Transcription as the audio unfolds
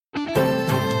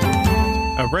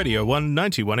A Radio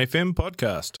 191 FM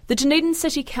podcast. The Dunedin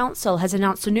City Council has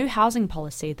announced a new housing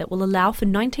policy that will allow for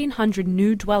 1,900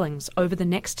 new dwellings over the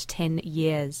next 10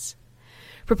 years.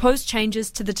 Proposed changes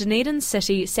to the Dunedin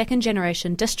City Second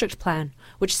Generation District Plan,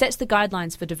 which sets the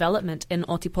guidelines for development in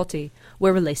Otipoti,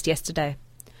 were released yesterday.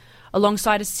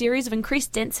 Alongside a series of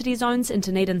increased density zones in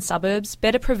Dunedin suburbs,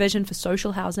 better provision for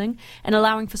social housing, and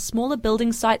allowing for smaller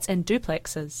building sites and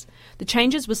duplexes, the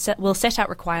changes will set out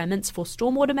requirements for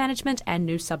stormwater management and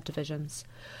new subdivisions.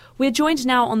 We're joined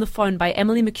now on the phone by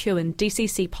Emily McEwan,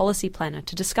 DCC Policy Planner,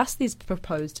 to discuss these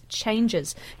proposed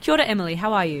changes. Kia ora, Emily,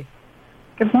 how are you?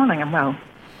 Good morning, I'm well.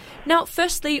 Now,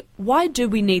 firstly, why do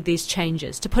we need these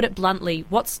changes? To put it bluntly,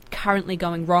 what's currently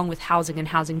going wrong with housing and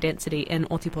housing density in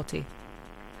Otipoti?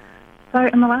 So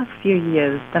in the last few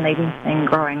years, Dunedin's been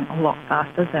growing a lot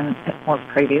faster than it was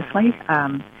previously,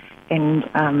 and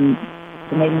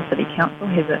Dunedin City Council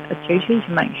has a duty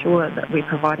to make sure that we're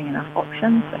providing enough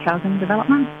options for housing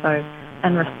development. So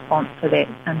in response to that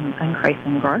increase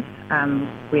in growth,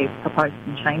 we've proposed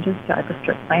some changes to our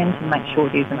district plan to make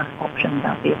sure there's enough options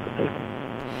out there for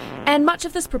people. And much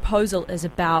of this proposal is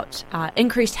about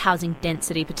increased housing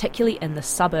density, particularly in the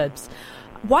suburbs.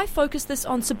 Why focus this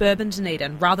on suburban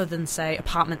Dunedin rather than, say,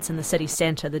 apartments in the city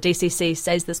centre? The DCC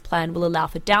says this plan will allow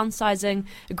for downsizing,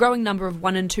 a growing number of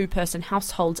 1- and 2-person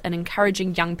households, and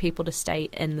encouraging young people to stay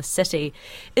in the city.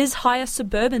 Is higher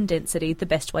suburban density the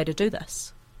best way to do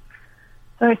this?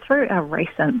 So through our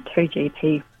recent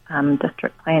 2GP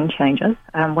district plan changes,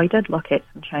 we did look at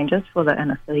some changes for the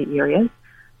inner city areas.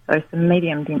 So some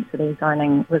medium density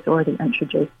zoning was already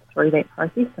introduced through that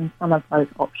process, and some of those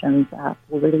options are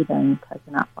already being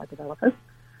taken up by developers.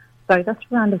 So this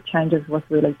round of changes was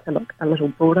really to look a little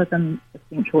broader than the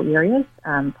central areas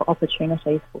for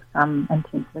opportunities for some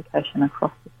intensification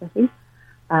across the city.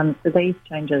 So these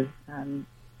changes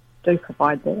do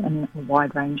provide that in a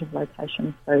wide range of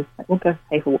locations, so it will give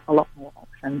people a lot more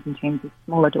options in terms of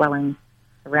smaller dwellings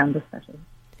around the city.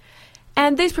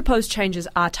 And these proposed changes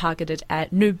are targeted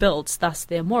at new builds, thus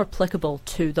they're more applicable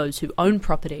to those who own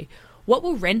property. What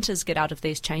will renters get out of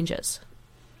these changes?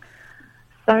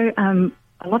 So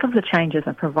a lot of the changes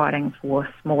are providing for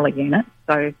smaller units,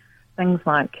 so things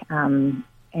like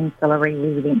ancillary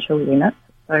residential units.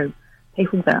 So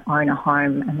people that own a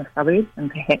home in the suburbs and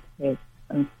perhaps have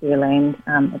some spare land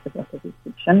at the back of their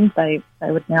section, they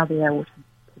would now be able to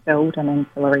build an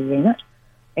ancillary unit,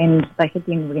 and they could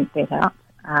then rent that out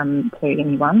to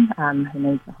anyone who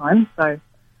needs a home. So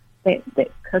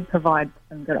that could provide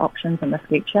some good options in the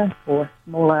future for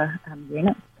smaller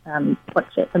units,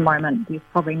 which at the moment there's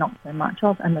probably not so much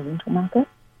of in the rental market.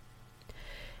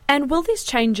 And will these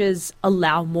changes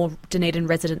allow more Dunedin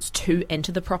residents to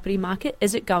enter the property market?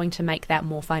 Is it going to make that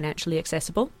more financially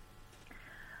accessible?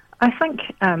 I think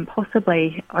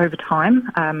possibly over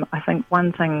time. I think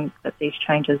one thing that these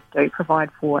changes do provide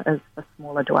for is for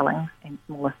smaller dwellings and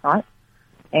smaller sites.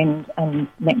 And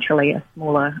naturally a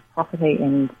smaller property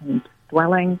and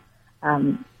dwelling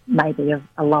may be of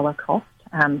a lower cost,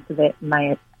 so that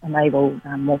may enable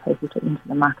more people to enter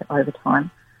the market over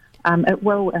time. It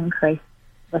will increase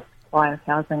the supply of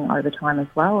housing over time as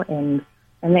well, and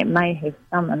that may have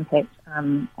some impact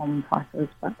on prices,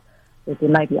 but there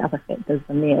may be other factors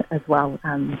in there as well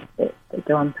that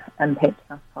do impact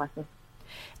house prices.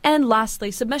 And lastly,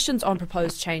 submissions on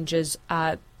proposed changes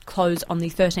close on the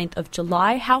 13th of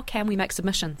July. How can we make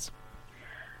submissions?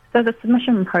 So the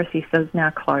submission process is now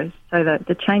closed, so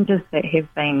the changes that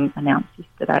have been announced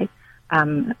yesterday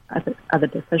are the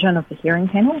decision of the hearing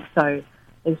panel. So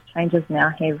these changes now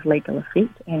have legal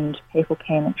effect, and people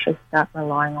can actually start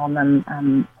relying on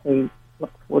them to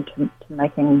look forward to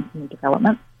making new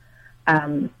developments.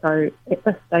 So at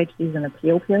this stage there's an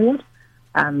appeal period.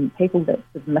 People that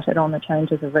submitted on the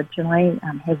changes originally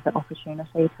have the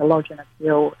opportunity to lodge an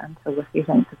appeal until the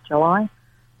 13th of July,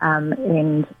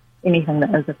 and anything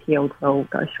that is appealed will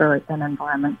go through an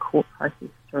environment court process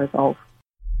to resolve.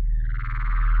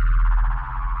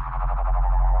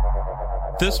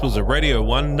 This was a Radio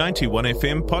 191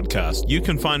 FM podcast. You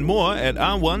can find more at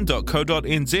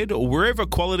r1.co.nz or wherever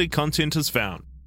quality content is found.